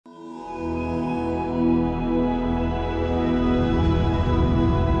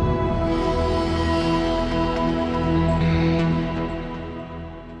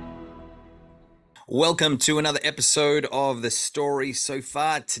Welcome to another episode of The Story So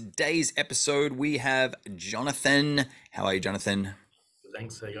Far. Today's episode, we have Jonathan. How are you, Jonathan?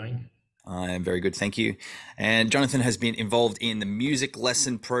 Thanks. How are you going? I am very good, thank you. And Jonathan has been involved in the music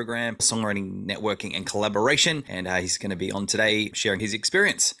lesson program, songwriting, networking, and collaboration. And he's going to be on today sharing his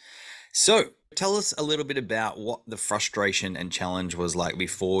experience. So tell us a little bit about what the frustration and challenge was like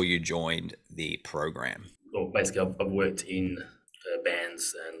before you joined the program. Well, basically, I've worked in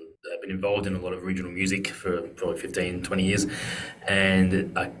bands and I've been involved in a lot of regional music for probably 15, 20 years.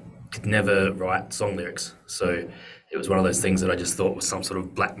 And I could never write song lyrics. So it was one of those things that I just thought was some sort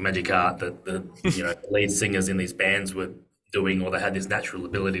of black magic art that the lead singers in these bands were doing, or they had this natural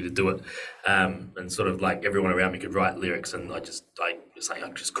ability to do it. And sort of like everyone around me could write lyrics, and I just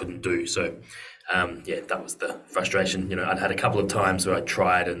couldn't do. So that was the frustration. I'd had a couple of times where I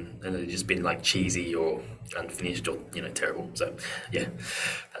tried and it had just been like cheesy or unfinished or terrible. So yeah,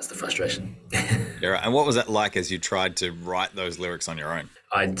 that's the frustration. Yeah, right. And what was that like as you tried to write those lyrics on your own?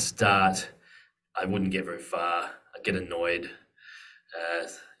 I wouldn't get very far. I'd get annoyed.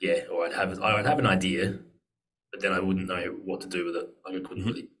 Or I'd have an idea, but then I wouldn't know what to do with it. Like it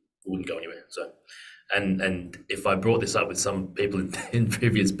wouldn't go anywhere. So, and if I brought this up with some people in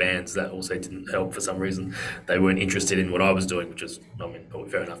previous bands, that also didn't help for some reason. They weren't interested in what I was doing, which is, probably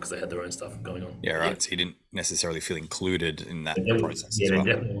fair enough because they had their own stuff going on. Yeah, right. Yeah. So you didn't necessarily feel included in that process. Yeah, there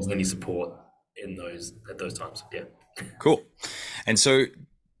definitely wasn't any support at those times. Yeah. Cool. And so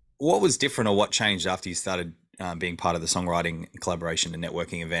what was different, or what changed after you started being part of the songwriting, collaboration and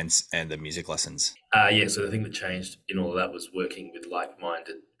networking events and the music lessons? So the thing that changed in all of that was working with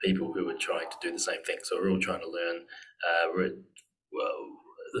like-minded people who were trying to do the same thing. So we're all trying to learn.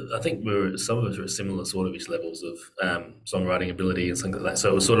 I think some of us were at similar sort of levels of songwriting ability and things like that. So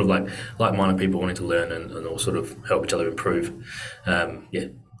it was sort of like-minded people wanting to learn and all sort of help each other improve. That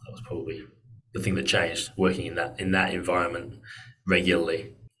was probably the thing that changed, working in that environment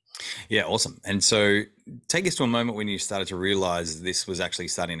regularly. Yeah, awesome. And so take us to a moment when you started to realize this was actually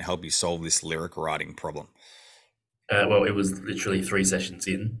starting to help you solve this lyric writing problem. It was literally 3 sessions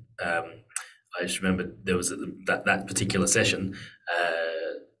in. I just remember there was that particular session,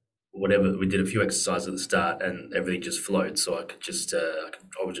 we did a few exercises at the start and everything just flowed. So I could just,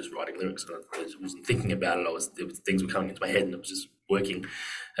 I was just writing lyrics and I wasn't thinking about it. Things were coming into my head and it was just working.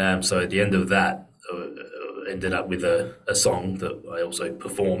 So at the end of that, ended up with a song that I also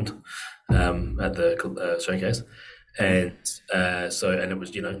performed at the showcase, and it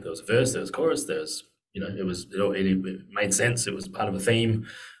was there was a verse, there was a chorus, it made sense. It was part of a theme.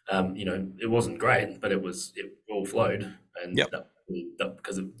 It wasn't great, but it all flowed, and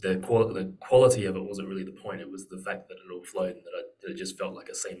because of the quality of it wasn't really the point. It was the fact that it all flowed and that it just felt like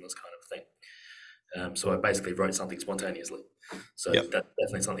a seamless kind of thing. So I basically wrote something spontaneously. So that's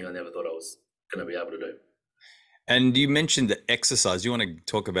definitely something I never thought I was going to be able to do. And you mentioned the exercise. Do you want to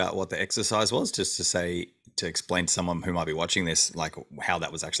talk about what the exercise was, just to explain to someone who might be watching this, like how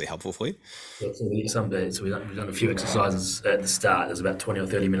that was actually helpful for you? So we've done a few exercises at the start. There's about 20 or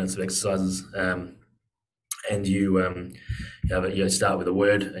 30 minutes of exercises. And you start with a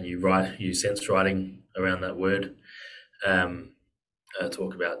word and you sense writing around that word.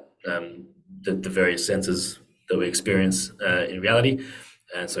 Talk about the various senses that we experience in reality.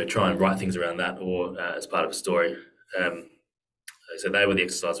 And so try and write things around that, or as part of a story. So they were the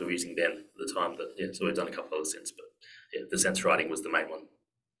exercises we were using then at the time. So we've done a couple of since, but the sense writing was the main one.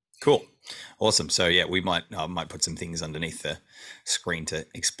 Cool. Awesome. So we might put some things underneath the screen to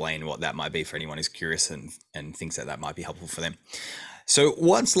explain what that might be for anyone who's curious and thinks that might be helpful for them. So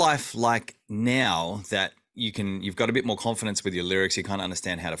what's life like now that you've got a bit more confidence with your lyrics, you kind of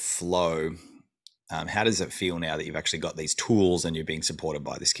understand how to flow? How does it feel now that you've actually got these tools and you're being supported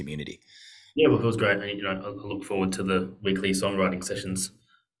by this community? Yeah, well, it feels great. I look forward to the weekly songwriting sessions.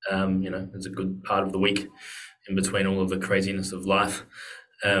 It's a good part of the week in between all of the craziness of life.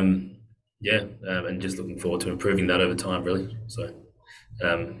 And just looking forward to improving that over time, really. So,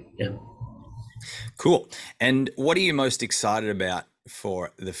 Cool. And what are you most excited about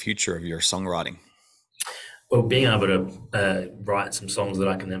for the future of your songwriting? Well, being able to write some songs that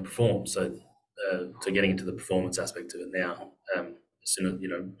I can then perform. So getting into the performance aspect of it now, as soon as,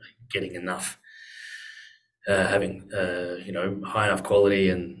 getting enough, having, high enough quality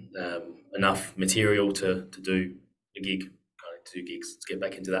and enough material to do a gig, kind of 2 gigs, to get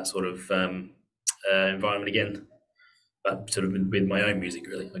back into that sort of environment again, but sort of with my own music,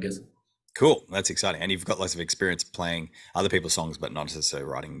 really, I guess. Cool. That's exciting. And you've got lots of experience playing other people's songs, but not necessarily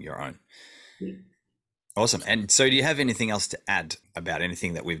writing your own. Yeah. Awesome. And so do you have anything else to add about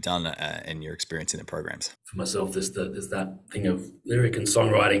anything that we've done in your experience in the programs? For myself, there's that thing of lyric and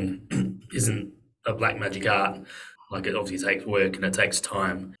songwriting isn't a black magic art. Like it obviously takes work and it takes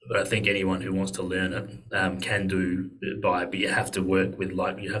time, but I think anyone who wants to learn it can do it but you have to work with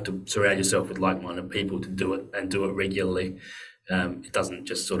you have to surround yourself with like-minded people to do it and do it regularly. It doesn't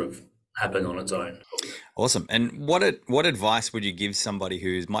just sort of happen on its own. Awesome. And what advice would you give somebody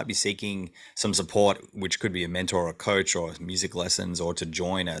who might be seeking some support, which could be a mentor or a coach or music lessons, or to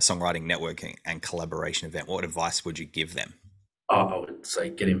join a songwriting networking and collaboration event? What advice would you give them? I would say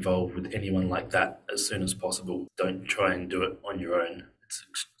get involved with anyone like that as soon as possible. Don't try and do it on your own.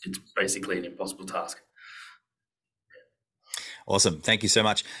 It's basically an impossible task. Awesome. Thank you so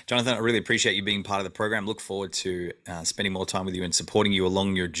much, Jonathan. I really appreciate you being part of the program. Look forward to spending more time with you and supporting you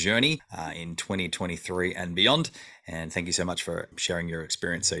along your journey in 2023 and beyond. And thank you so much for sharing your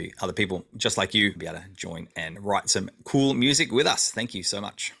experience so other people just like you be able to join and write some cool music with us. Thank you so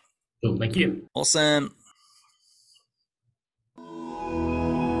much. Cool. Thank you. Awesome.